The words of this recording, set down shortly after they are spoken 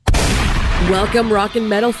Welcome, rock and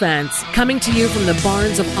metal fans. Coming to you from the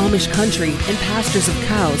barns of Amish country and pastures of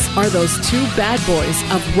cows are those two bad boys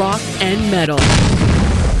of rock and metal.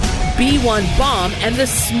 B1 Bomb and the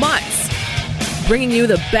Smuts. Bringing you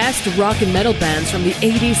the best rock and metal bands from the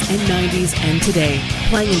 80s and 90s and today.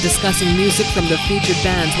 Playing and discussing music from the featured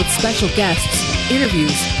bands with special guests,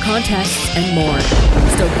 interviews, contests, and more.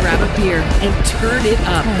 So grab a beer and turn it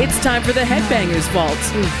up. It's time for the Headbangers Vault.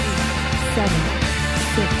 8, 7,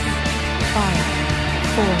 6, 5,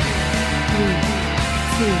 4, 3,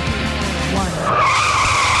 2, 1.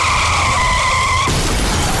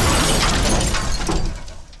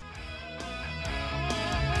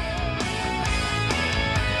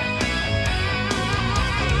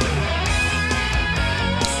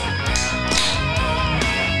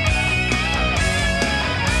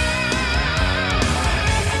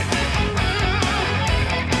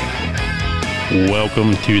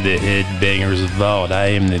 Welcome to the Headbangers Vault. I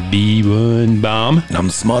am the B1 Bomb. And I'm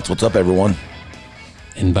the Smuts. What's up, everyone?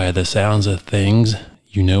 And by the sounds of things,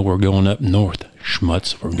 you know we're going up north.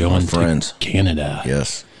 Schmutz, we're going to Canada.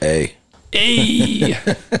 Yes. Hey.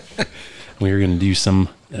 We're going to do some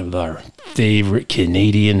of our favorite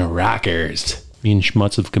Canadian rockers. Me and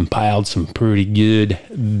Schmutz have compiled some pretty good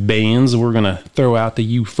bands we're going to throw out to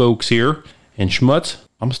you folks here. And Schmutz,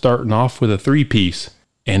 I'm starting off with a three-piece.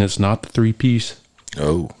 And it's not the three-piece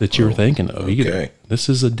that you're thinking of either. Okay. This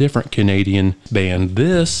is a different Canadian band.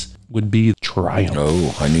 This would be Triumph.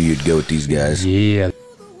 Oh, I knew you'd go with these guys. Yeah.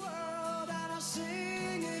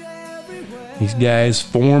 These guys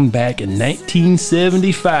formed back in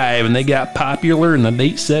 1975, and they got popular in the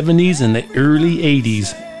late 70s and the early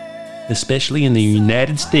 80s, especially in the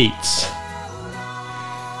United States.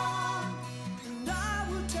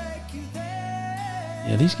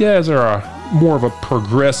 Yeah, these guys are more of a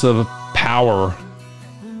progressive power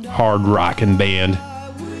hard rocking band.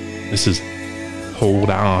 This is Hold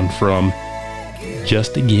On from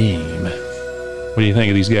Just a Game. What do you think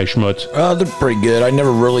of these guys, Schmutz? They're pretty good. I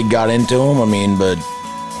never really got into them. But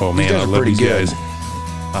oh man, I love these guys.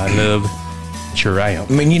 I love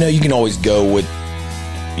Triumph. I mean, you can always go with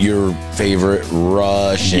your favorite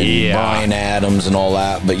Rush and Bryan Adams and all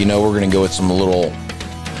that. But we're gonna go with some a little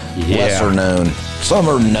lesser known. Some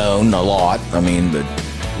are known a lot. But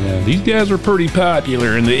yeah, these guys were pretty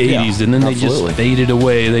popular in the 80s, and then they just faded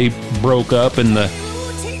away. They broke up in the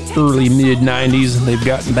early mid-90s, and they've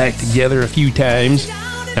gotten back together a few times.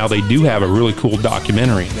 Now they do have a really cool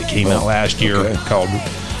documentary that came out last year called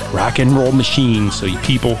Rock and Roll Machine, so you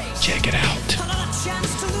people check it out.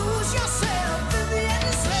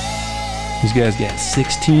 These guys got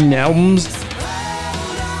 16 albums,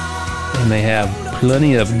 and they have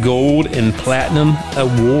plenty of gold and platinum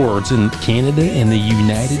awards in Canada and the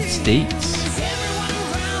United States.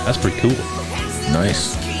 That's pretty cool.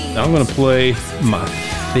 Nice. Now I'm going to play my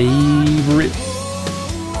favorite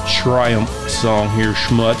Triumph song here,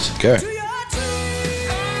 Schmutz. Okay.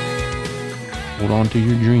 Hold on to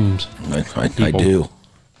your dreams. I do.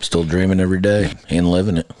 Still dreaming every day and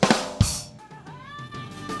living it.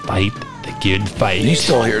 Fight the good fight. You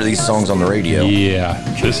still hear these songs on the radio? Yeah,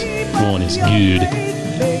 this one is good.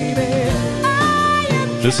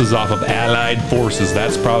 This is off of Allied Forces.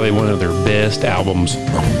 That's probably one of their best albums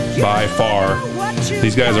by far.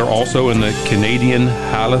 These guys are also in the Canadian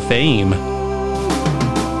Hall of Fame.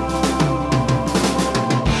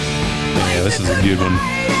 Yeah, this is a good one.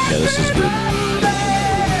 Yeah, this is good.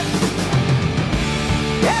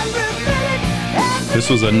 This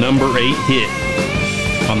was a number 8 hit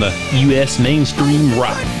on the U.S. mainstream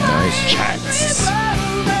rock charts.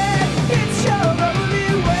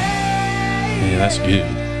 Yeah, that's good.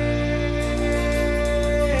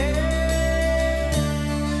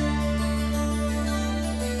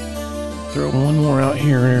 Throw one more out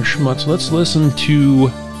here, Schmutz. Let's listen to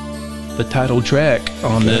the title track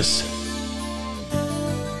on this.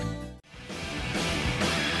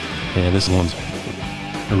 Yeah, this one's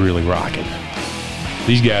really rocking.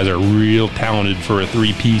 These guys are real talented for a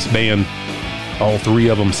three-piece band. All three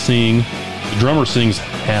of them sing. The drummer sings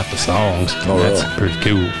half the songs. Oh, that's really? pretty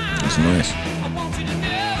cool. That's nice.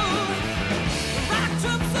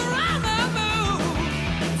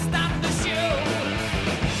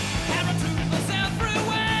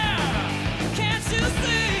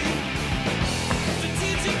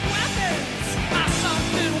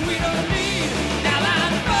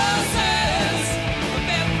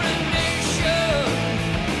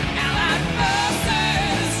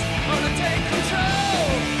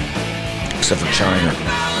 Except for China.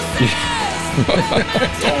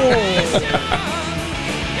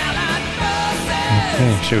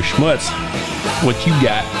 Okay, so Schmutz, what you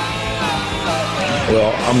got?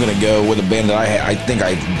 Well, I'm going to go with a band that I think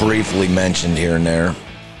I briefly mentioned here and there,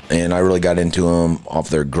 and I really got into them off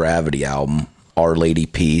their Gravity album, Our Lady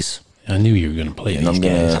Peace. I knew you were going to play these guys. And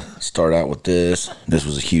I'm going to start out with this. This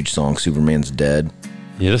was a huge song, Superman's Dead.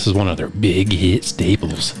 Yeah, this is one of their big hit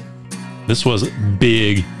staples. This was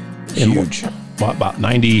big. Huge. What, about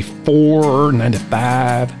 94 or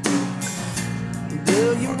 95?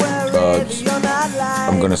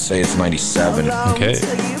 I'm going to say it's 97. Okay.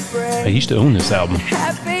 I used to own this album.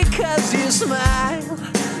 Because you smile,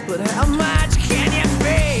 but how much can you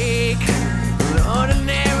fake?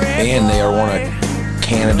 And they are one of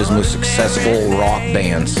Canada's most successful rock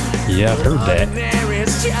bands. Yeah, I've heard that.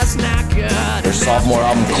 Their sophomore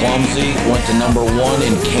album, Clumsy, went to #1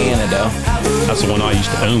 in Canada. That's the one I used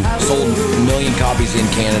to own. Sold 1 million copies in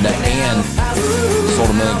Canada and sold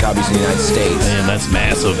 1 million copies in the United States. Man, that's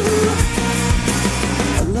massive.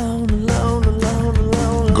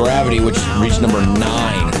 Gravity, which reached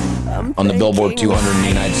 #9 on the Billboard 200 in the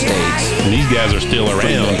United States. And these guys are still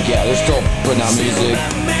around. Yeah, they're still putting out music.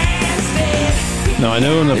 Now, I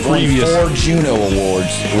know in the They've previous... won 4 Juno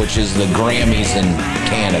Awards, which is the Grammys in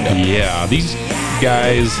Canada. Yeah, these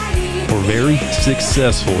guys were very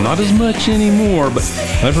successful. Not as much anymore, but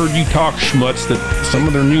I've heard you talk, Schmutz, that some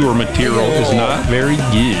of their newer material is not very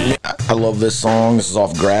good. I love this song. This is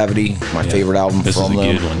off Gravity, my favorite album this from is a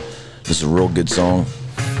them. good one. This is a real good song.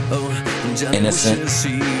 Innocent.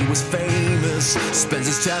 He was famous, spends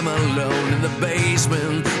his time alone in the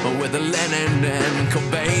basement with a Lennon and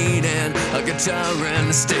Cobain and a guitar and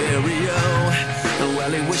a stereo.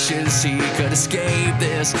 Well, he wishes he could escape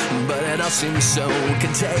this, but it all seems so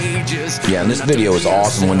contagious. Yeah, and this video is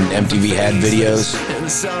awesome when MTV had videos.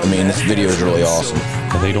 I mean, this video is really awesome.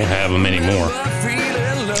 But they don't have them anymore.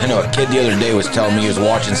 I know a kid the other day was telling me he was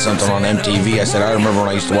watching something on MTV. I said, I remember when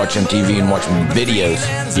I used to watch MTV and watch videos.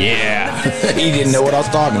 Yeah. He didn't know what I was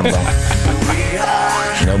talking about.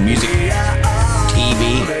 Music,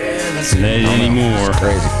 TV. Not anymore. It's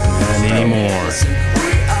crazy. Not anymore.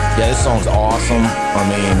 Yeah, this song's awesome. I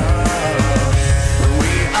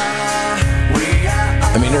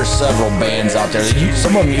mean, there's several bands out there.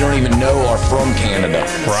 Some of them you don't even know are from Canada.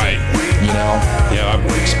 Right. You know? Yeah,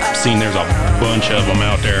 I've seen there's a bunch of them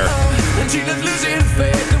out there. Yeah,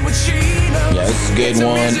 this is a good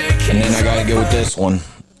one. And then I gotta go with this one.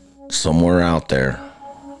 Somewhere Out There.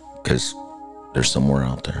 Because there's somewhere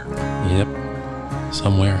out there. Yep.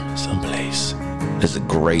 Somewhere, someplace. It's a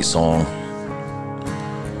great song.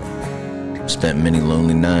 Spent many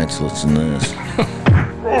lonely nights listening to this.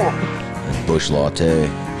 Bush Latte.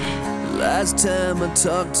 Last time I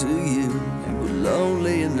talked to you, you were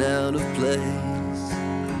lonely and out of place.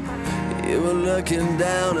 You were looking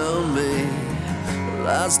down on me,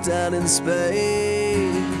 lost out in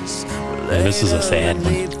space. Yeah, this is a sad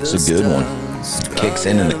one. It's a good one. Kicks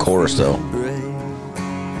in the chorus though.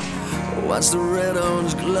 Watch the red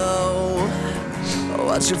orange glow.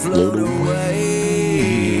 Watch you float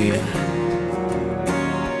away.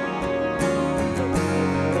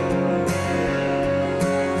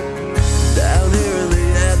 Down here in the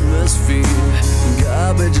atmosphere,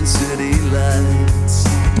 garbage and city lights.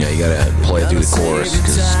 Yeah, you gotta play it through the chorus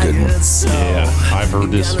because it's a good one. Yeah, I've heard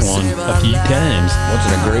this one a few times. Once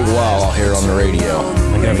in a great while I'll hear it on the radio. I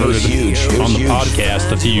think I've heard it huge. on the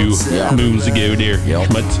podcast a few moons ago there.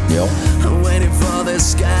 Yep. I'm waiting for the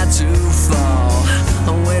sky to fall.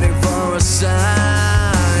 I'm waiting for a sign.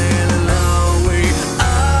 All we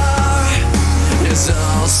are is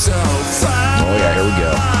all so far. Oh yeah, here we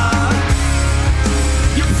go.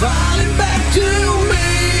 You're falling back to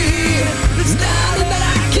me. It's nothing that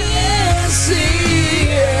I can't see.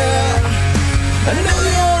 I know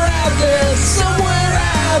you're out there, somewhere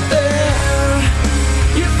out there.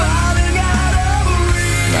 You're falling out of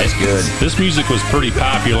reach. That's good. This music was pretty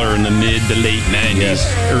popular in the mid to late 90s,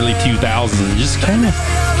 early 2000s, and just kind of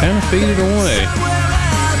faded away.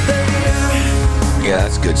 Yeah,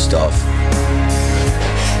 that's good stuff.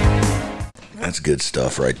 That's good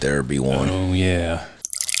stuff right there, B1. Oh, yeah.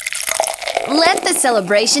 Let the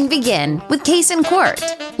celebration begin with Case and Quart.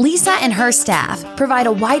 Lisa and her staff provide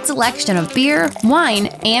a wide selection of beer, wine,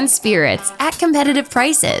 and spirits at competitive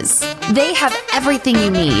prices. They have everything you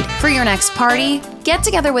need for your next party, get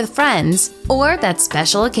together with friends, or that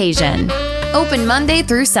special occasion. Open Monday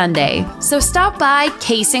through Sunday, so stop by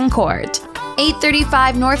Case and Quart,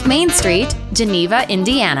 835 North Main Street, Geneva,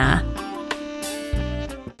 Indiana.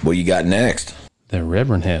 What you got next? The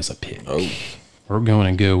Reverend has a pick. Oh. We're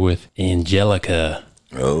going to go with Angelica,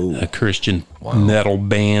 a Christian metal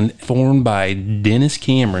band formed by Dennis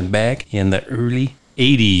Cameron back in the early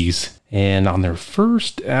 80s. And on their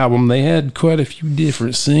first album, they had quite a few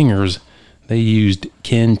different singers. They used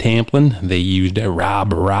Ken Tamplin. They used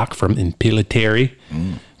Rob Rock from Impilitary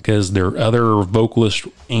because their other vocalist,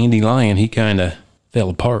 Andy Lyon, he kind of fell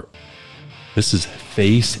apart. This is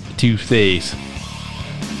Face to Face.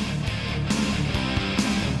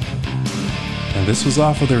 And this was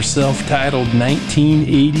off of their self-titled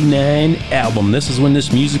 1989 album. This is when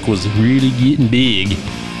this music was really getting big.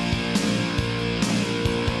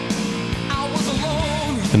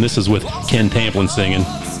 And this is with Ken Tamplin singing.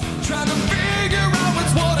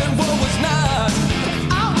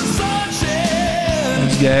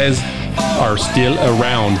 These guys are still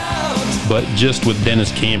around, but just with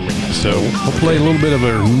Dennis Cameron. So we'll play a little bit of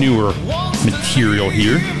our newer material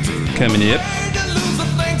here coming up.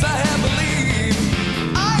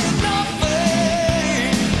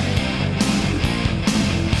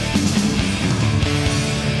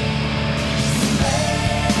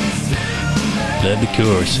 Love the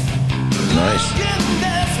chorus. Nice.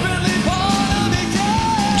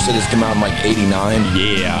 You said this came out in like 89?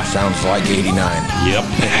 Yeah. Sounds like 89. Yep.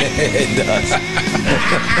 It does.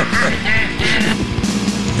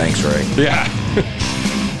 Thanks, Ray. Yeah.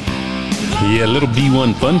 Yeah, little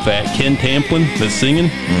B1 fun fact. Ken Tamplin, the singing,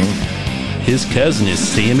 his cousin is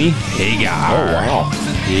Sammy Hagar. Oh, wow.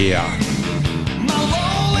 Yeah.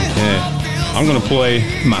 Okay. I'm going to play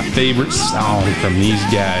my favorite song from these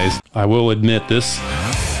guys. I will admit this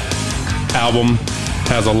album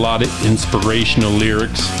has a lot of inspirational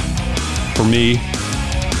lyrics for me.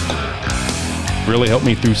 Really helped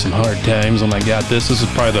me through some hard times when I got this. This is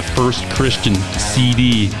probably the first Christian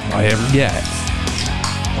CD I ever got.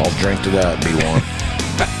 I'll drink to that, B1.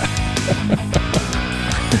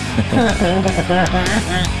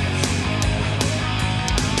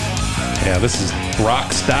 Yeah, this is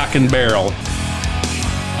Rock, Stock, and Barrel.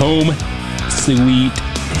 Home, Sweet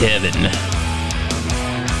Heaven.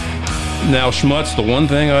 Now, Schmutz, the one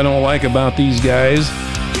thing I don't like about these guys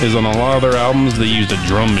is on a lot of their albums, they used a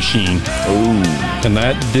drum machine. Ooh. And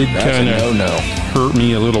that did kind of hurt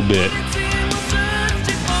me a little bit.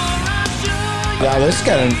 Yeah, this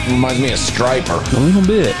kind of reminds me of Stryper. A little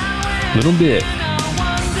bit.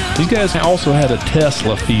 These guys also had a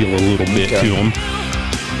Tesla feel a little bit to them.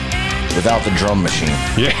 Without the drum machine.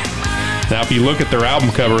 Yeah. Now, if you look at their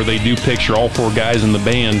album cover, they do picture all four guys in the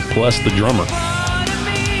band plus the drummer.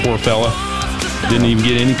 Poor fella. Didn't even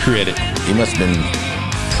get any credit. He must have been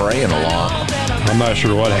praying a lot. I'm not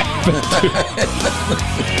sure what happened.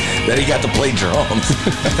 That he got to play drums.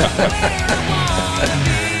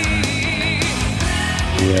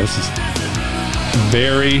 Yeah, this is a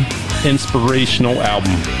very inspirational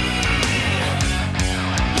album.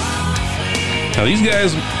 Now, these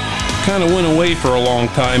guys kind of went away for a long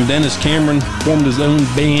time. Dennis Cameron formed his own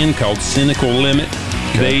band called Cynical Limit.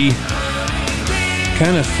 They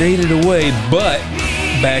kind of faded away, but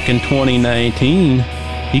back in 2019,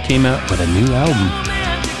 he came out with a new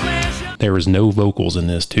album. There was no vocals in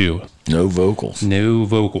this, too. No vocals. No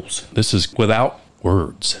vocals. This is without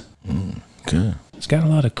words. Okay. It's got a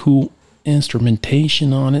lot of cool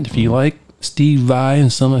instrumentation on it. If you like Steve Vai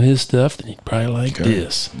and some of his stuff, then you'd probably like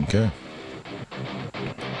this. Okay.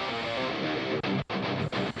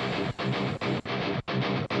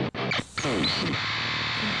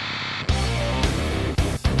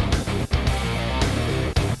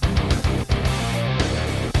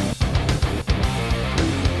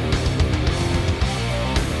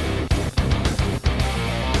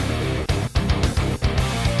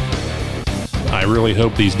 I really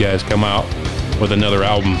hope these guys come out with another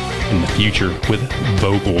album in the future with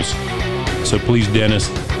vocals. So please, Dennis,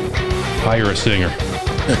 hire a singer.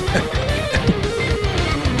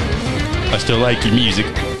 I still like your music.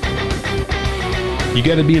 You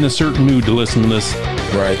got to be in a certain mood to listen to this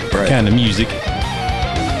kind of music.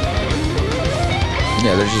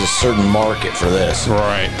 Yeah, there's just a certain market for this.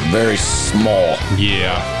 Right. Very small.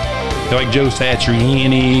 Yeah. They're like Joe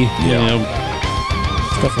Satriani, you know,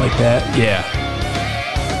 stuff like that. Yeah.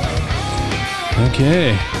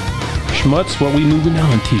 Okay. Schmutz, what we moving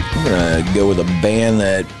on to? I'm going to go with a band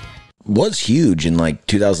that was huge in like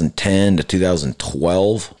 2010 to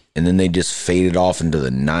 2012, and then they just faded off into the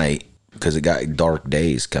night because it got dark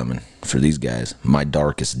days coming for these guys. My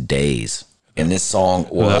Darkest Days. And this song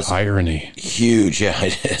was the irony. Huge. Yeah,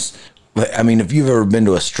 it is. But, I mean, if you've ever been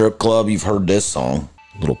to a strip club, you've heard this song.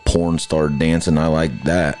 Little porn star dancing. I like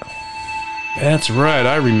that. That's right.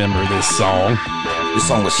 I remember this song. This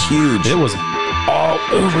song was huge. It was all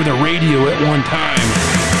over the radio at one time.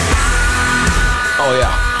 Oh, yeah.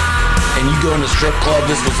 And you go in the strip club,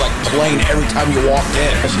 this was like playing every time you walked in.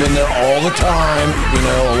 I've been there all the time, you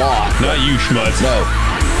know, a lot. Not you, Schmutz. No.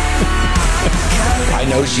 I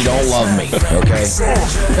know she don't love me, okay?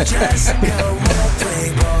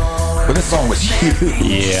 But this song was huge.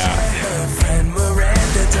 Yeah.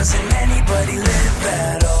 Doesn't anybody live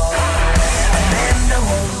at all? Amanda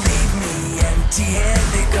won't leave me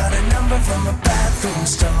empty-handed. Got a number from a bathroom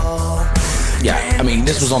stall. Yeah, I mean,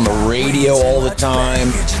 this was on the radio all the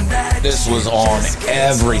time. This was on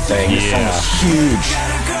everything. This song was huge.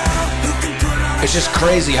 It's just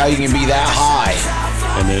crazy how you can be that high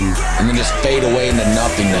And then just fade away into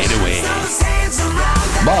nothingness. fade away.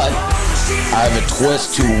 But I have a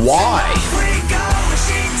twist to why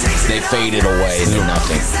they faded away into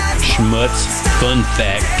nothing. Schmutz fun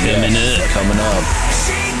fact coming up. Coming up.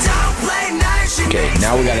 Okay,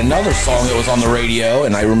 now we got another song that was on the radio,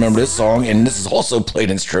 and I remember this song, and this is also played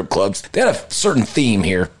in strip clubs. They had a certain theme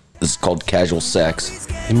here. This is called Casual Sex.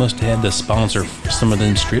 They must have had to sponsor some of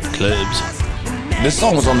them strip clubs. This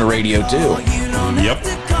song was on the radio too. Yep.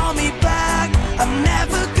 I'm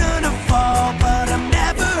never gonna fall, but I'm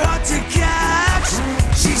never hard to catch.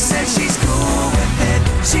 She says she's cool with it,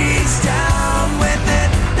 she's down with it.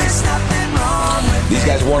 There's nothing wrong with it. These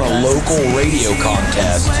guys won a local radio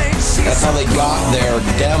contest. That's how they got their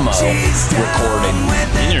demo recorded.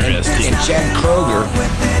 Interesting. And Chad Kroger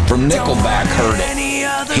from Nickelback heard it.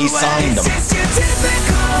 He signed them.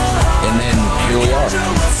 And then here we are.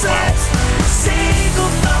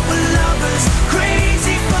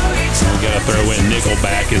 We gotta throw in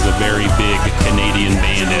Nickelback is a very big Canadian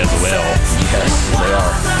band as well. Yes, they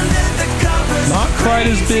are. Not quite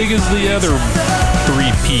as big as the other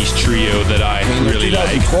three-piece trio that I Their really like.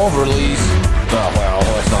 2012 release. Oh, well,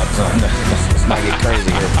 let's not get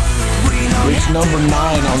crazy here. Reached number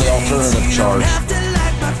 9 on the alternative chart.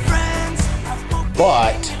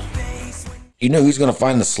 But, you know who's going to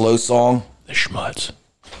find the slow song? The Schmutz.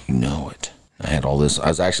 You know it. I had all this. I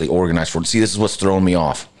was actually organized for it. See, this is what's throwing me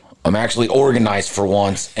off. I'm actually organized for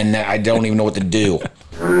once, and I don't even know what to do.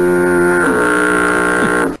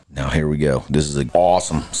 Now, here we go. This is an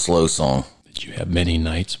awesome slow song. Did you have many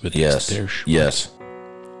nights with Yes. their Schmutz? Yes.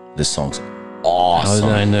 This song's How awesome.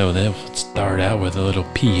 did I know that would start out with a little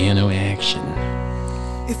piano action?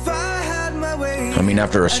 If I had my way, I mean,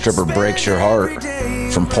 after a stripper breaks your heart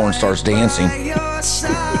from Porn Stars Dancing, you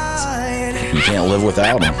can't live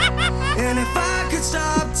without him. and if I could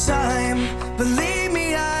stop time, believe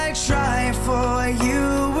me, I'd try for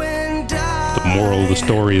you and I. The moral of the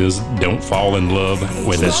story is don't fall in love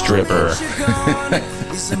with a stripper.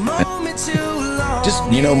 It's a moment too long. Just,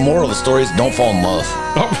 moral of the story is don't fall in love.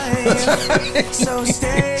 So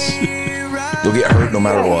stay right You'll get hurt no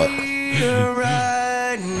matter what. here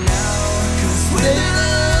right now. 'Cause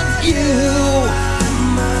without you,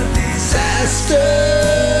 I'm a disaster.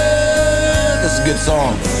 This is a good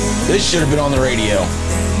song. This should have been on the radio.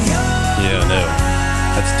 Yeah, no.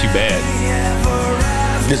 That's too bad.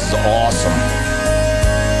 This is awesome.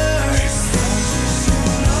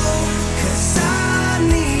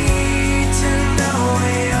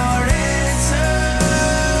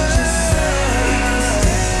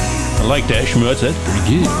 I like that Schmutz. That's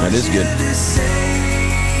pretty good. That is good.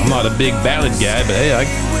 I'm not a big ballad guy, but hey, I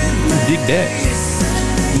dig that.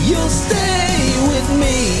 You'll stay with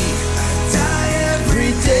me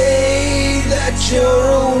every day that you're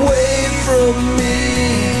away from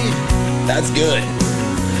me. That's good.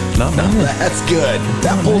 Not bad. That's good.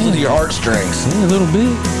 That pulls into your heartstrings. Yeah, a little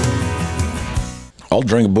bit. I'll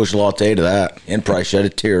drink a bush latte to that and probably shed a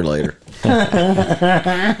tear later.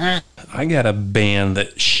 I got a band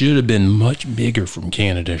that should have been much bigger from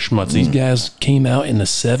Canada, Schmutz. These guys came out in the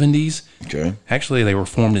 70s. Okay. Actually, they were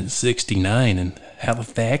formed in 69 in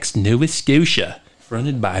Halifax, Nova Scotia,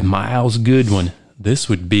 fronted by Miles Goodwin. This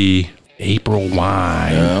would be April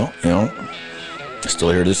Wine. Yeah. I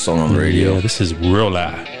still hear this song on the radio. Yeah, this is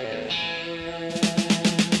Rolla.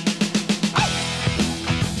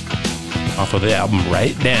 Off of the album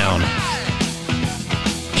Right Down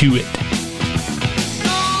to It.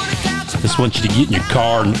 Just want you to get in your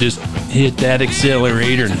car and just hit that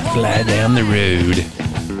accelerator and fly down the road.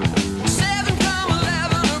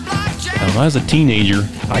 Now, when I was a teenager,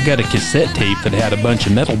 I got a cassette tape that had a bunch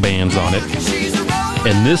of metal bands on it,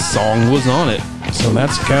 and this song was on it. So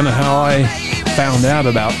that's kind of how I found out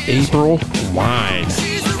about April Wine.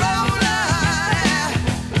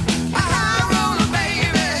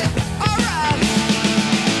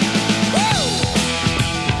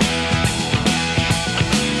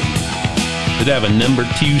 Did have a number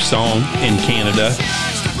 2 song in Canada,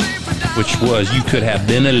 which was You Could Have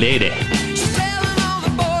Been a Lady.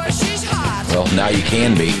 Well, now you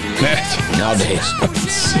can be. Nowadays.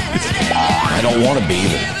 I don't want to be,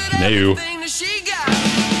 but No.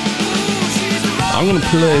 I'm going to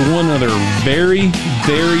play one other very,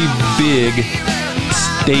 very big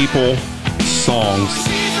staple songs.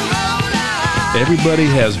 Everybody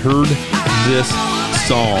has heard this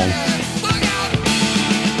song.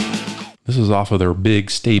 This is off of their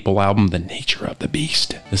big staple album, The Nature of the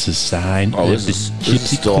Beast. This is signed this the is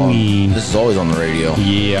Gypsy still Queen. This is always on the radio.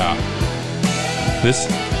 Yeah. This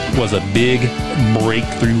was a big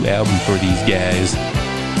breakthrough album for these guys.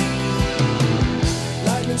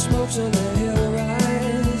 Lightning smokes on the hill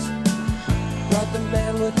rise. Brought the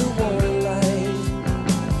man with the warning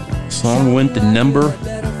light. Song went to number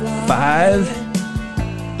 5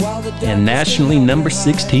 and nationally number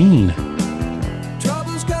 16.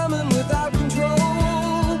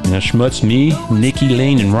 Now, Schmutz, me, Nikki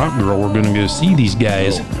Lane, and Rock Girl were going to go see these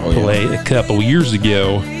guys play a couple years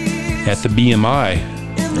ago at the BMI.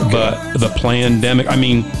 Okay. But the pandemic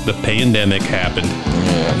happened,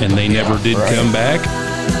 and they never did come back,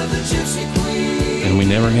 and we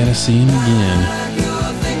never got to see them again.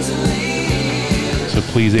 So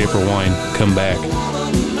please, April Wine, come back.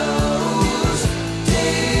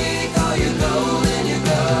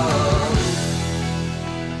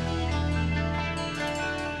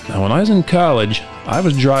 Now, when I was in college, I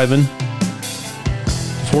was driving to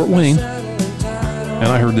Fort Wayne, and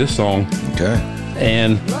I heard this song. Okay.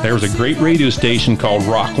 And there was a great radio station called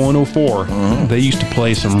Rock 104. Mm-hmm. They used to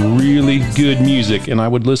play some really good music, and I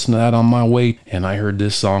would listen to that on my way. And I heard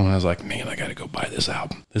this song, and I was like, man, I got to go buy this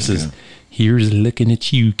album. This is Here's Looking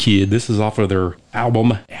at You, Kid. This is off of their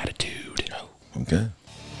album, Attitude. Okay.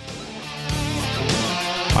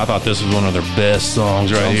 I thought this was one of their best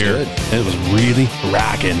songs right here. Good. It was really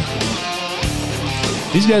rocking.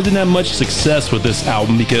 These guys didn't have much success with this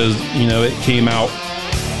album because, it came out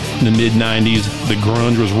in the mid-90s. The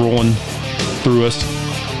grunge was rolling through us.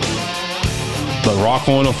 But Rock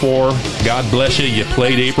 104, God bless you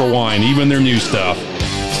played April Wine, even their new stuff.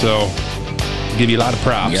 So, I'll give you a lot of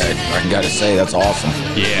props. Yeah, I got to say, that's awesome.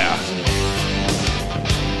 Yeah.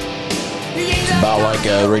 About like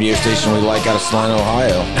a radio station we like out of Salina,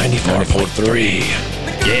 Ohio. 94.3.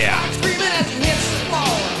 Yeah.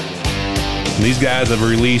 And these guys have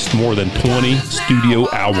released more than 20 studio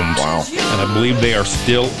albums. Wow. And I believe they are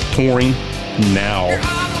still touring now.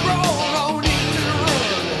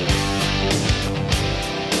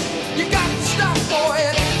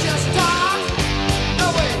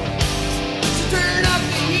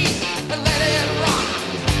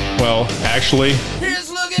 Well, actually,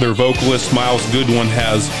 their vocalist, Miles Goodwin,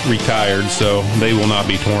 has retired, so they will not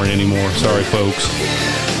be touring anymore. Sorry, folks.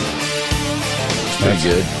 That's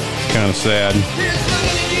good. Kind of sad.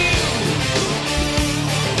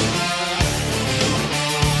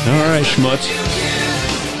 All right, Schmutz.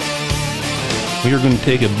 We are going to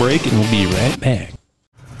take a break, and we'll be right back.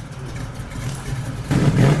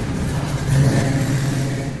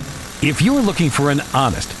 If you're looking for an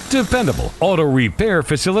honest, dependable auto repair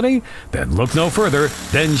facility, then look no further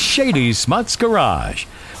than Shady Smuts Garage.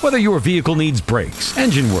 Whether your vehicle needs brakes,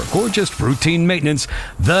 engine work, or just routine maintenance,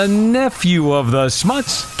 the nephew of the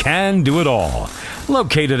Smuts can do it all.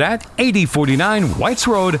 Located at 8049 Whites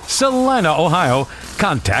Road, Salina, Ohio,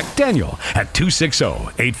 contact Daniel at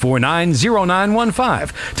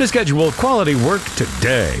 260-849-0915 to schedule quality work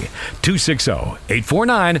today.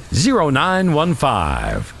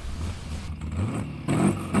 260-849-0915.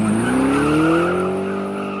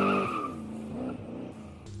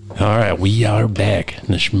 All right, we are back.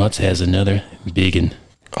 The Schmutz has another biggin'.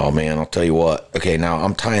 Oh, man, I'll tell you what. Okay, now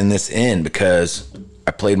I'm tying this in because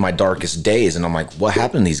I played My Darkest Days, and I'm like, what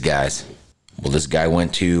happened to these guys? Well, this guy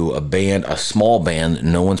went to a small band that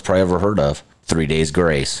no one's probably ever heard of, 3 Days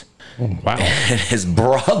Grace. Oh, wow. And his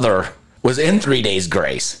brother was in 3 Days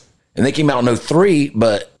Grace. And they came out in 2003,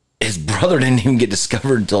 but his brother didn't even get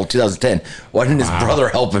discovered until 2010. Why didn't his brother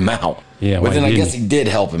help him out? Yeah, well, then I guess he did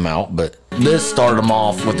help him out, but this started him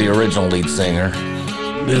off with the original lead singer.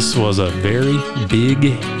 This was a very big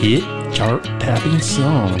hit, chart-tapping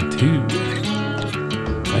song, too.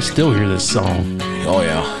 I still hear this song. Oh,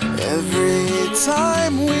 yeah. Every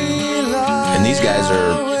time we lie, and these guys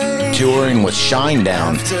are touring with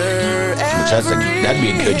Shinedown, which that'd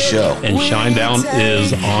be a good show. And Shinedown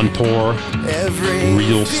is on tour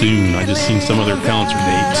real soon. I just seen some of their concert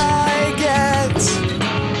dates.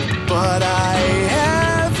 But I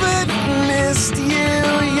haven't missed you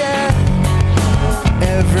yet.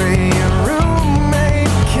 Every roommate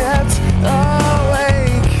kept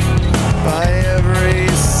awake by every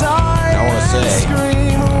sigh. I want to say,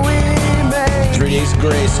 3 Days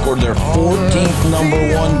Grace scored their 14th number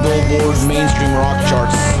one Billboard mainstream rock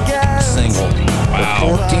charts single. Wow.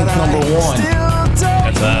 Their 14th number one.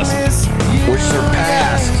 That's us. Which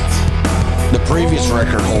surpassed The previous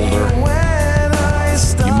record holder,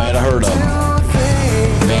 you might have heard of him.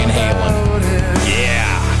 Van Halen.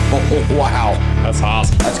 Yeah. Oh, wow. That's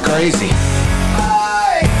awesome. That's crazy.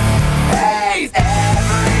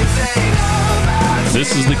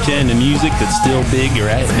 This is the kind of music that's still big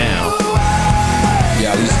right now.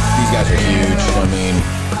 Yeah, these guys are huge.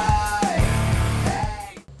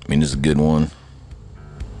 I mean, this is a good one.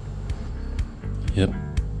 Yep.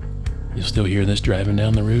 You'll still hear this driving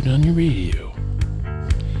down the road on your radio.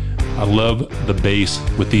 I love the bass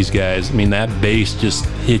with these guys. I mean, that bass just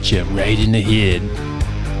hits you right in the head.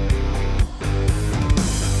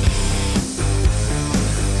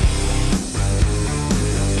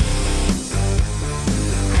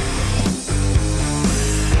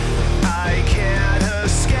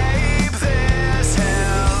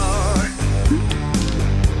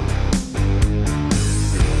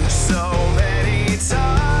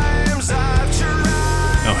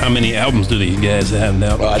 How many albums do these guys have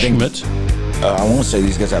now? I think I want to say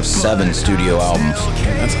these guys have 7 studio albums.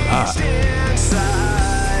 That's a lot.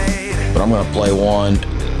 But I'm going to play one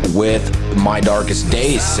with My Darkest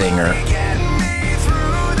Days singer,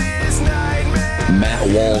 Matt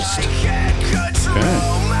Walst. Okay.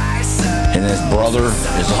 And his brother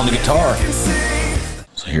is on the guitar.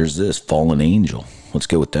 So here's this, Fallen Angel. Let's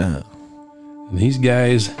go with that. And these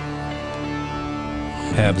guys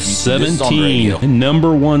have 17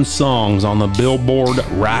 number 1 songs on the Billboard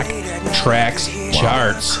Rock Tracks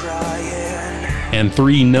charts and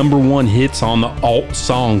 3 number 1 hits on the alt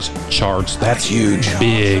songs charts. That's huge.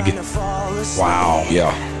 Big. Wow.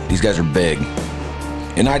 Yeah, these guys are big.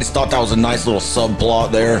 And I just thought that was a nice little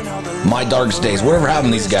subplot there. My Darkest Days. Whatever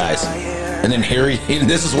happened to these guys? And then here,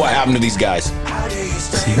 this is what happened to these guys.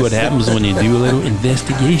 See what happens when you do a little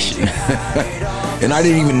investigation. And I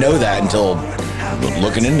didn't even know that until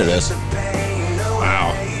looking into this.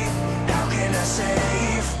 Wow.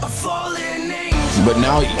 But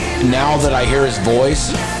now that I hear his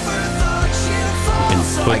voice,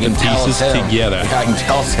 I can tell it's him. Together. I can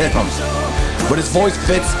tell it's him. But his voice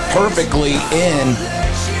fits perfectly in.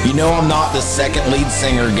 You know, I'm not the second lead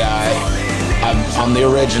singer guy. I'm the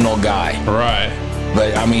original guy. Right.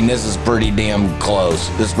 But I mean, this is pretty damn close.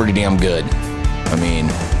 This is pretty damn good. I mean,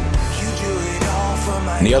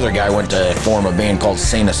 and the other guy went to form a band called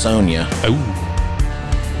Saint Asonia. Oh.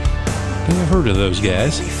 Never heard of those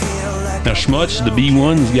guys. Now, Schmutz, the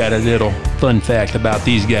B1's got a little fun fact about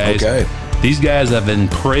these guys. Okay. These guys have been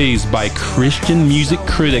praised by Christian music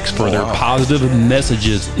critics for their positive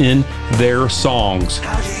messages in their songs.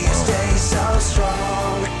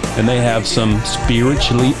 And they have some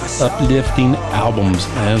spiritually uplifting albums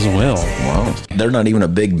as well. Wow. They're not even a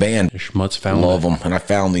big band. Schmutz found Love them. And I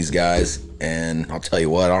found these guys, and I'll tell you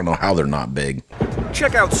what, I don't know how they're not big.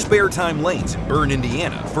 Check out Spare Time Lanes in Bern,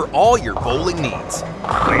 Indiana for all your bowling needs.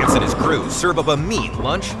 Lance and his crew serve up a mean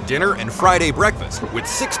lunch, dinner, and Friday breakfast with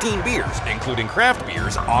 16 beers, including craft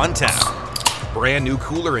beers, on tap. Brand new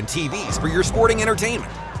cooler and TVs for your sporting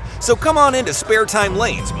entertainment. So come on into Spare Time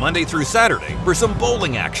Lanes Monday through Saturday for some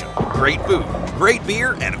bowling action, great food, great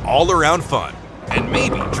beer, and all-around fun. And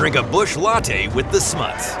maybe drink a Busch Latte with the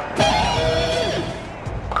Smuts.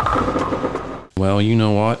 Well, you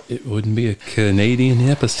know what? It wouldn't be a Canadian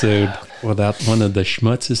episode without one of the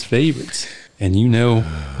Schmutz's favorites. And you know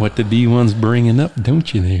what the B1's bringing up,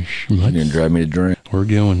 don't you there, Schmutz? You're going to drive me to drink. We're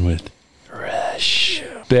going with Rush.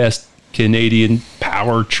 Best Canadian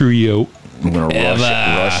power trio. I'm going to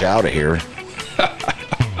rush out of here.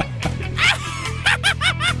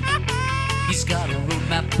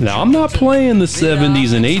 Now, I'm not playing the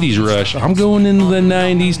 70s and 80s Rush. I'm going into the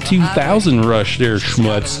 90s, 2000 Rush there,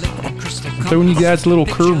 Schmutz. I'm throwing you guys a little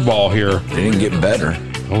curveball here. They didn't get better.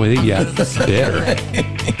 Oh, they got better.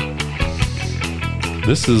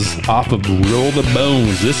 This is off of Roll the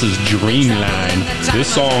Bones. This is Dreamline.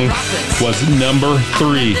 This song was number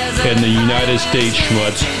 3 in the United States,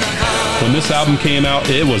 Schmutz. When this album came out,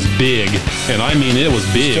 it was big. And I mean, it was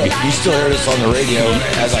big. You still hear this on the radio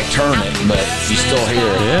as I turn it, but you still hear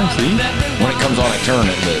it. Yeah, see? When it comes on, I turn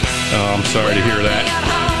it, but... Oh, I'm sorry to hear that.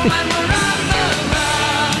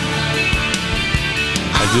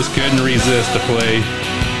 I just couldn't resist to play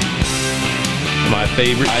my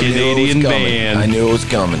favorite Canadian band. I knew it was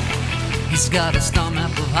coming. He's got a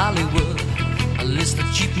stomach of Hollywood.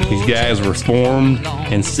 These guys were formed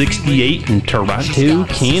in '68 in Toronto,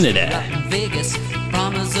 Canada.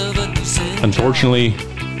 Unfortunately,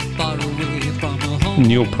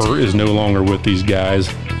 Neil Peart is no longer with these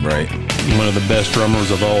guys. Right. One of the best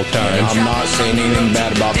drummers of all time. I'm not saying anything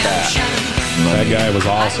bad about that. That guy was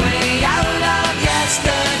awesome.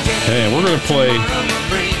 Hey, we're going to play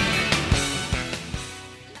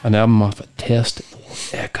an album off of Test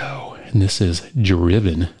Echo, and this is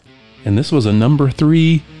Driven. And this was a number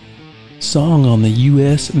 3 song on the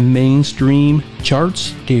U.S. mainstream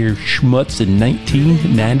charts, Der Schmutz, in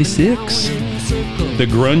 1996. The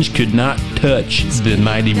grunge could not touch the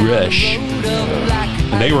Mighty Rush.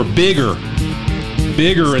 And they were bigger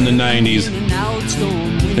in the 90s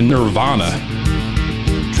than Nirvana,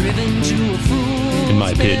 in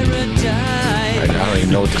my opinion. I don't even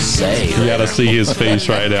know what to say. You gotta see his face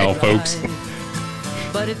right now, folks.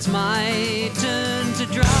 But it's my turn to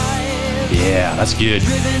drive. Yeah, that's good.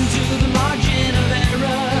 Driven to the margin of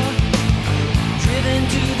error. Driven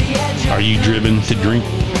to the edge of Are you driven to drink?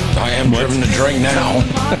 I am driven to drink now.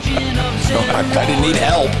 I didn't need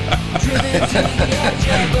help.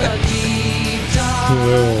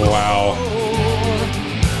 Oh, wow.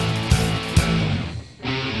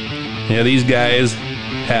 Yeah, these guys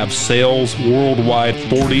have sales worldwide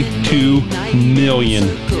 42 million.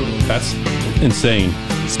 That's insane.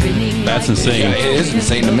 That's insane. Yeah, it is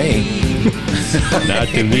insane to me. Not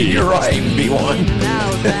to me. You're right, B1.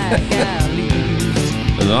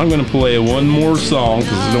 And I'm going to play one more song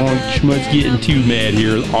because I don't want Schmutz getting too mad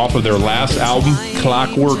here, off of their last album,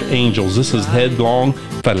 Clockwork Angels. This is Headlong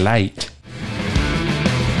Flight.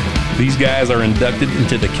 These guys are inducted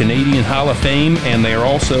into the Canadian Hall of Fame, and they are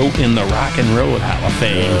also in the Rock and Roll Hall of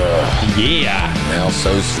Fame. Yeah. Now,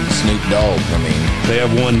 so's Snoop Dogg. I mean, They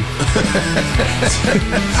have one.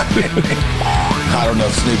 I don't know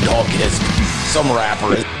if Snoop Dogg is. Some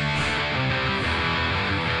rapper is.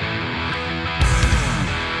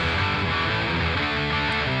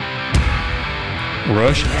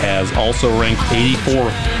 Rush has also ranked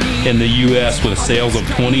 84th in the U.S. with sales of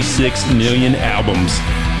 26 million albums.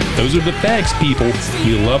 Those are the facts, people.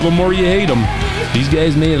 You love them or you hate them. These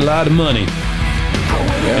guys made a lot of money.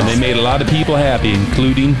 And they made a lot of people happy,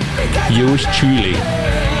 including yours truly.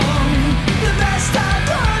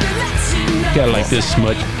 Gotta like this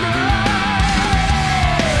much.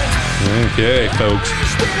 Okay, folks.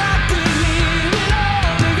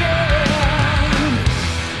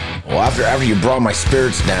 Well, after you brought my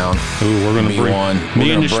spirits down, Ooh, we're gonna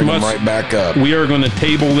bring them right back up. We are gonna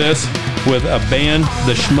table this with a band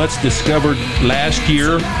the Schmutz discovered last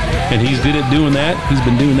year, and he's good at doing that. He's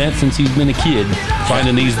been doing that since he's been a kid,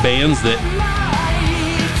 finding these bands that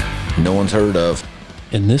no one's heard of.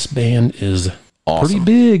 And this band is awesome. Pretty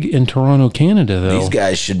big in Toronto, Canada, though. These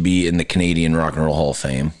guys should be in the Canadian Rock and Roll Hall of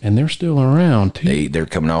Fame. And they're still around, too. They're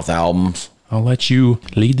coming out with albums. I'll let you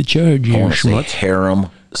lead the charge here, Schmutz.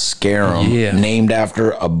 Harem Scarum, named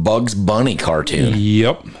after a Bugs Bunny cartoon.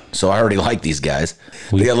 Yep. So I already like these guys.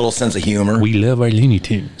 They got a little sense of humor. We love our Looney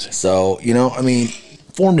Tunes. So, I mean,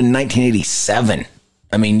 formed in 1987.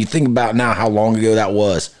 I mean, you think about now how long ago that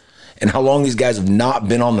was and how long these guys have not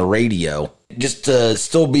been on the radio just to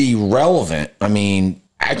still be relevant. I mean,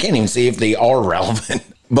 I can't even say if they are relevant,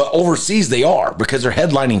 but overseas they are because they're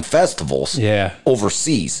headlining festivals. Yeah.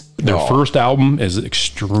 Overseas. Their first album is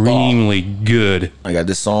extremely good. I got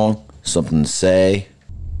this song, Something to Say.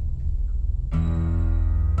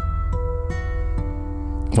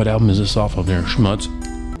 What album is this off of there, Schmutz?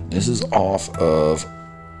 This is off of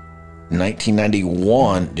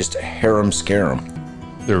 1991, just Harem Scarum.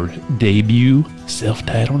 Their debut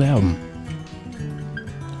self-titled album.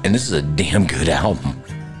 And this is a damn good album.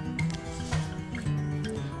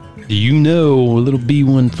 Do you know, a little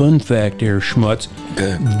B1 fun fact there, Schmutz,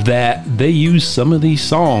 that they use some of these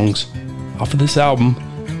songs off of this album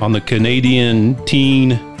on the Canadian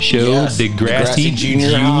teen show, Degrassi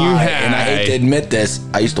Junior High. And I hate to admit this,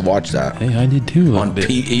 I used to watch that. Hey, I did too. It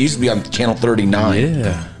used to be on Channel 39.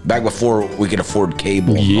 Yeah. Back before we could afford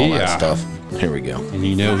cable and all that stuff. Here we go. And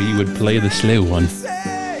he would play the slow one.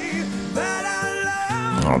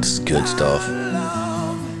 Oh, this is good stuff.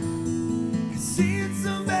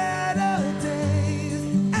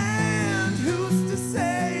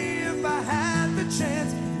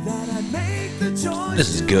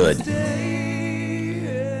 This is good.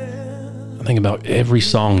 I think about every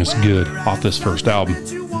song is good off this first album.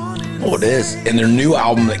 Oh, it is. And their new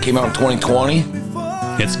album that came out in 2020,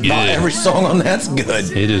 it's good. Not every song on that's good.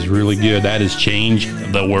 It is really good. That has changed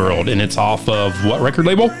the world. And it's off of what record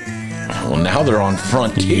label? Well, now they're on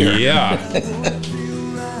Frontier. Yeah.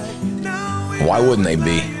 Why wouldn't they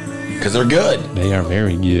be? Because they're good. They are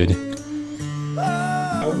very good.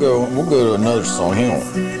 We'll go to another song. Hang on.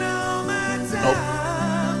 Oh.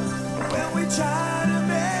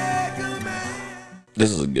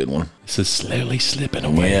 This is a good one. This is slowly slipping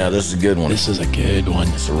away. Yeah, this is a good one. This is a good one.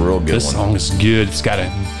 It's a real good one. This song is good. It's got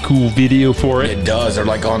a cool video for it. It does. They're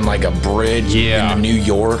like on like a bridge in New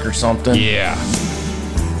York or something. Yeah.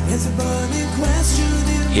 It's a burning question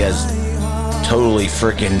in He has totally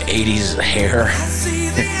freaking 80s hair.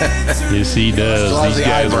 Yes, he does. Still has These the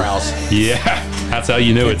guys eyebrows. Yeah, that's how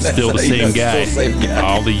you know it's still the same guy.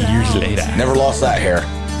 All the years later. Never lost that hair.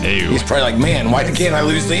 No. He's probably like, man, why can't I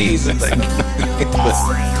lose these? But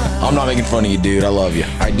I'm not making fun of you, dude. I love you.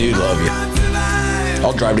 I do love you.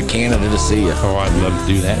 I'll drive to Canada to see you. Oh, I'd love to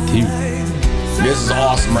do that too. This is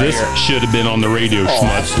awesome right This here. should have been on the radio, Oh,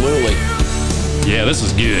 Schmutz. absolutely. Yeah, this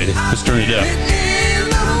is good. Let's turn it up. In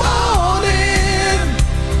the morning,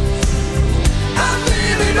 I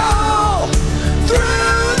live it all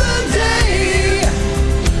through the day.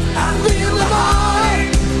 I feel the heart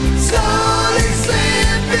slowly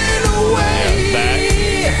slipping away.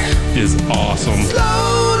 That is awesome.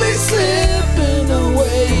 Slowly slipping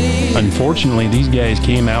away. Unfortunately, these guys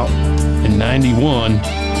came out in 91.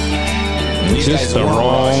 These Just guys the weren't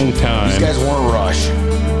wrong Rush. time. These guys weren't Rush.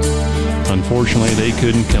 Unfortunately, they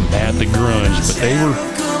couldn't combat the grunge, but they were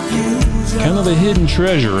kind of a hidden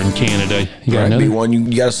treasure in Canada. You got Right, another? B1,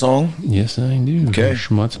 you got a song? Yes, I do. Okay.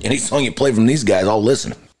 Schmutz. Any song you play from these guys, I'll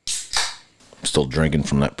listen. I'm still drinking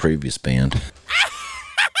from that previous band.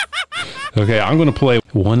 Okay, I'm going to play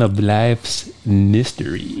one of life's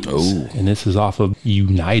mysteries. Oh. And this is off of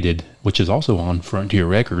United, which is also on Frontier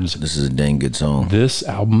Records. This is a dang good song. This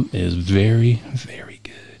album is very, very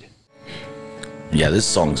good. Yeah, this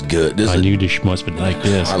song's good. This I is knew the Schmutz would like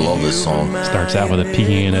this. I love this song. Starts out with a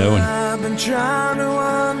piano and I've been trying to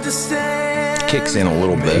understand. Kicks in a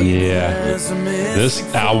little bit. yeah, this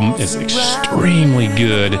album is extremely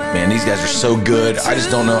good. Man, these guys are so good. I just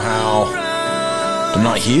don't know how they're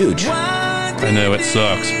not huge. I know it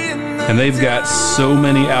sucks. And they've got so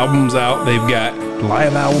many albums out. They've got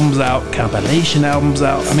live albums out, compilation albums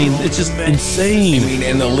out. I mean, it's just I insane. mean,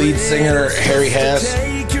 and the lead singer, Harry Hess,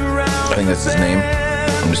 I think that's his name.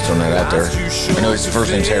 I'm just throwing that out there. I know his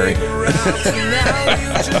first name's Harry.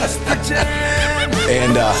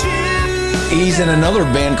 And he's in another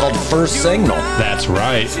band called First Signal. That's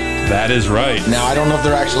right. That is right. Now, I don't know if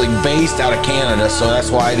they're actually based out of Canada, so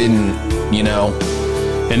that's why I didn't,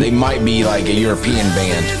 and they might be like a European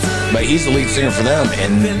band. But he's the lead singer for them,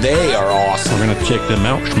 and they are awesome. We're going to check them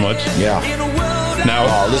out, Schmutz. Yeah. Now,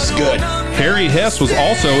 Oh, this is good. Harry Hess was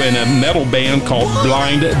also in a metal band called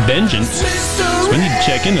Blind Vengeance. So we need to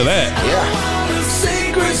check into that.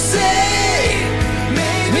 Yeah.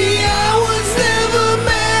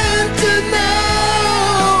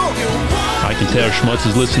 I can tell Schmutz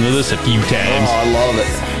has listened to this a few times. Oh, I love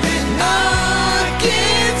it.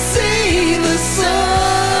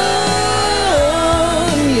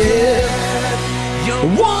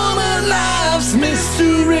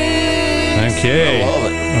 Okay. I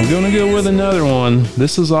love it. I'm going to go with another one.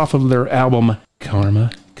 This is off of their album,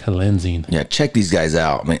 Karma Cleansing. Yeah, check these guys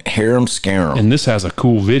out. I mean, hear them, scare them. And this has a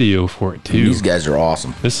cool video for it, too. These guys are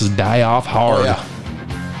awesome. This is Die Off Hard. Oh, yeah.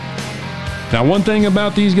 Now, one thing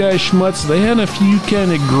about these guys, Schmutz, they had a few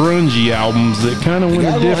kind of grungy albums that kind of went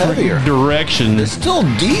got a a little different heavier. direction. It's still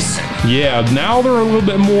decent. Yeah, now they're a little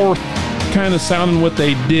bit more kind of sounding what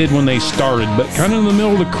they did when they started, but kind of in the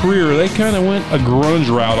middle of the career, they kind of went a grunge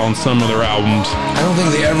route on some of their albums. I don't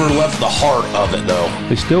think they ever left the heart of it, though.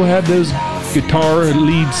 They still had those guitar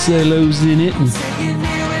lead solos in it.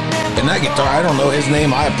 And that guitar, I don't know his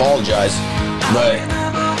name. I apologize. But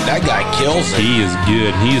that guy kills it. He is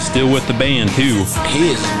good. He is still with the band, too.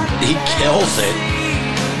 He kills it.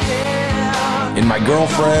 And my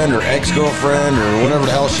girlfriend or ex-girlfriend or whatever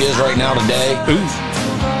the hell she is right now today, Ooh.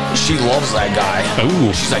 she loves that guy. Ooh.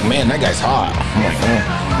 She's like, man, that guy's hot. I'm like,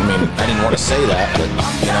 I mean, I didn't want to say that, but,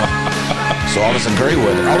 So I'll just agree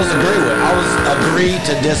with it. I'll just agree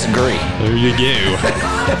to disagree. There you go.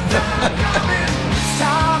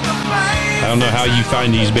 I don't know how you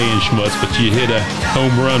find these bands, Schmutz, but you hit a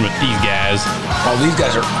home run with these guys. Oh, these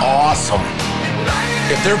guys are awesome.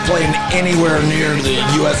 If they're playing anywhere near the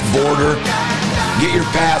U.S. border, get your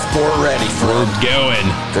passport ready for We're it. going.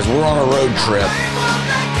 Because we're on a road trip.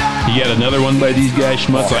 You got another one by these guys,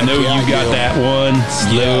 Schmutz? Oh, I know yeah, you got I do. that one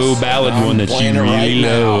slow Yes, ballad I'm one that playing you it right really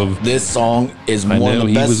now. love. This song is I one know of the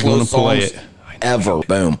he best was slow gonna play songs it. ever.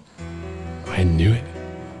 Boom. I knew it.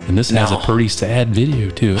 And this has a Now- pretty sad video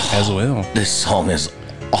to it as well. This song is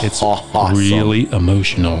It's awesome. really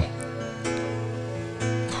emotional.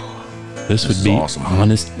 This would is be awesome.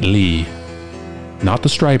 Honest Lee. Not the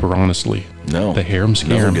Striper, honestly. No. The Harem Another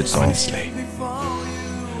Scarum, good song. honestly.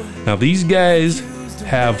 Now, these guys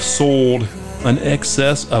have sold an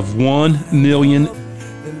excess of 1 million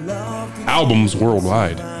albums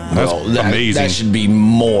worldwide. That's Well, that, amazing. That should be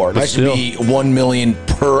more. But That should be 1 million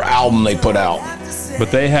per album they put out.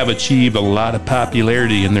 But they have achieved a lot of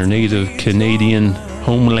popularity in their native Canadian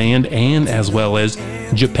homeland and as well as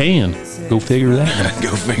Japan. Go figure that.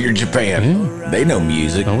 Go figure Japan. Yeah. They know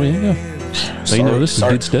music. Oh, yeah. They know this is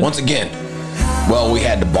good stuff. Once again, well, we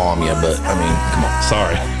had to bomb you, but I mean, come on.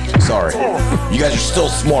 Sorry. You guys are still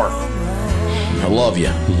smart. I love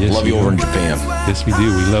you. Yes, love you over in Japan. Yes, we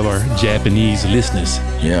do. We love our Japanese listeners.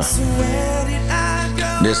 Yeah.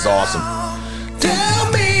 This is awesome.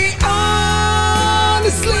 Tell me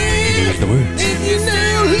honestly. Here's the words. If you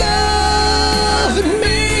knew loving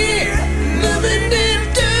me, loving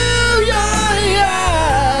into your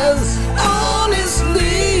eyes, honestly.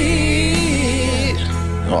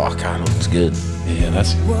 Oh, God, it looks good. Yeah,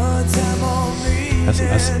 that's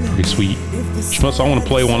pretty sweet. Schmutz, I want to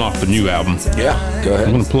play one off the new album. Yeah, go ahead.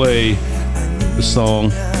 I'm going to play the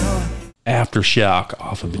song Aftershock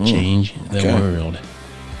off of The Change in the World.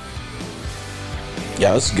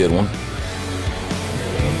 Yeah, that's a good one.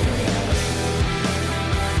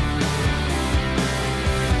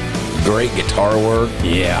 Great guitar work.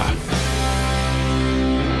 Yeah.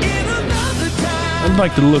 I'd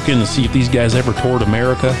like to look in and see if these guys ever toured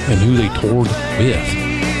America and who they toured with.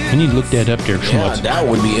 We need to look that up there, Schmutz. Yeah, that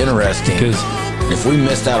would be interesting. Because if we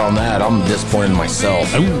missed out on that, I'm disappointed in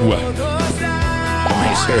myself. Oh, I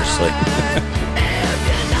mean, seriously.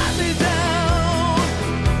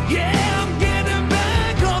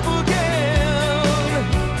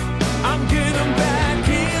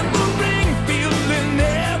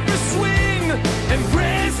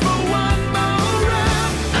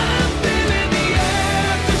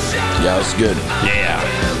 Yeah, that's good. Yeah.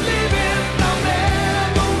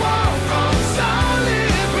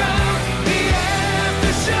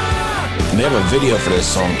 And they have a video for this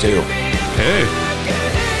song too. Hey. I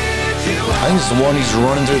think it's the one he's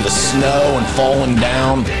running through the snow and falling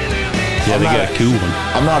down. Yeah, they got a cool one.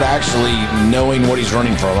 I'm not actually knowing what he's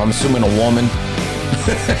running from. I'm assuming a woman.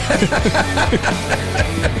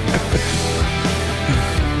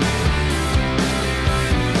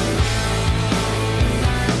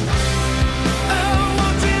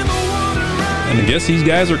 And I guess these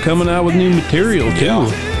guys are coming out with new material too.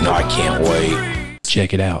 Yeah. No, I can't wait.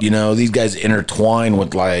 Check it out. You know, these guys intertwine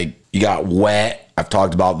with, like, you got Wet. I've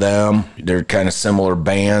talked about them. They're kind of similar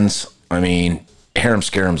bands. I mean, Harem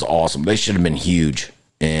Scarem's awesome. They should have been huge.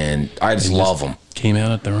 And I just love them. Came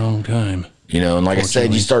out at the wrong time. You know, and like I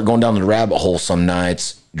said, you start going down the rabbit hole some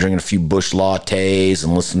nights, drinking a few Busch Lattes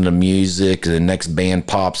and listening to music, and the next band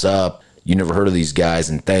pops up. You never heard of these guys,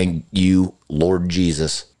 and thank you, Lord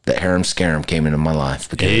Jesus, that Harem Scarem came into my life.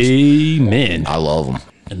 Because amen. I love them.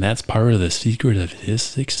 And that's part of the secret of his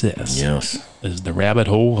success. Yes. Is the rabbit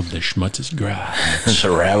hole of the Schmutz's Garage. The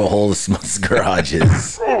rabbit hole of Schmutz's Garage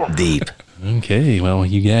is deep. Okay, well,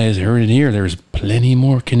 you guys heard it here. There's plenty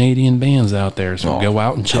more Canadian bands out there, so go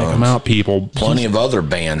out and check them out, people. Plenty of other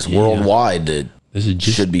bands worldwide that this is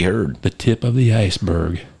just should be heard. The tip of the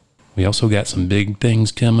iceberg. We also got some big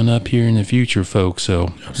things coming up here in the future, folks,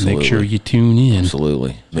 so make sure you tune in.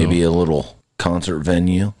 Absolutely. Maybe a little concert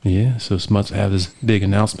venue. Yeah, so Smuts have his big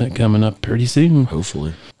announcement coming up pretty soon.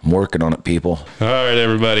 Hopefully. I'm working on it, people. All right,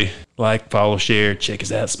 everybody. Like, follow, share, check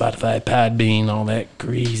us out, Spotify, Podbean, all that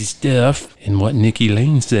crazy stuff. And what Nikki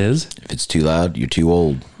Lane says. If it's too loud, you're too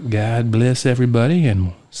old. God bless everybody, and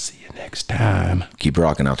we'll see you next time. Keep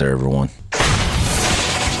rocking out there, everyone.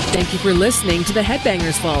 Thank you for listening to the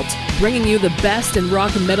Headbangers Vault, bringing you the best in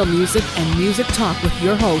rock and metal music and music talk with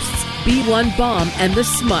your hosts, B1 Bomb and the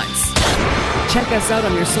Smuts. Check us out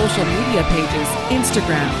on your social media pages,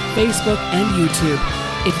 Instagram, Facebook, and YouTube.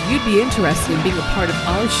 If you'd be interested in being a part of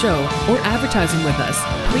our show or advertising with us,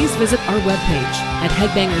 please visit our webpage at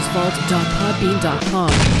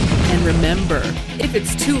headbangersvault.podbean.com. And remember, if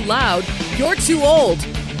it's too loud, you're too old.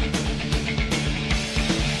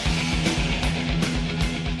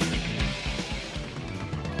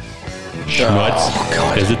 Schmutz,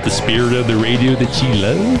 is it the spirit of the radio that you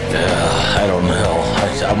love? I don't know.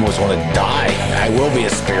 I almost want to die. I will be a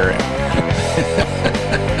spirit.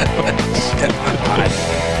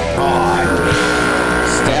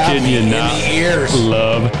 Can you not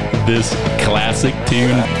love this classic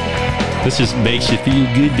tune? This just makes you feel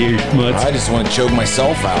good there, Schmutz. I just want to choke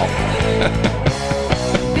myself out.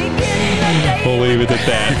 We'll leave it at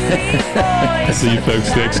that. See you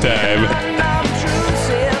folks next time.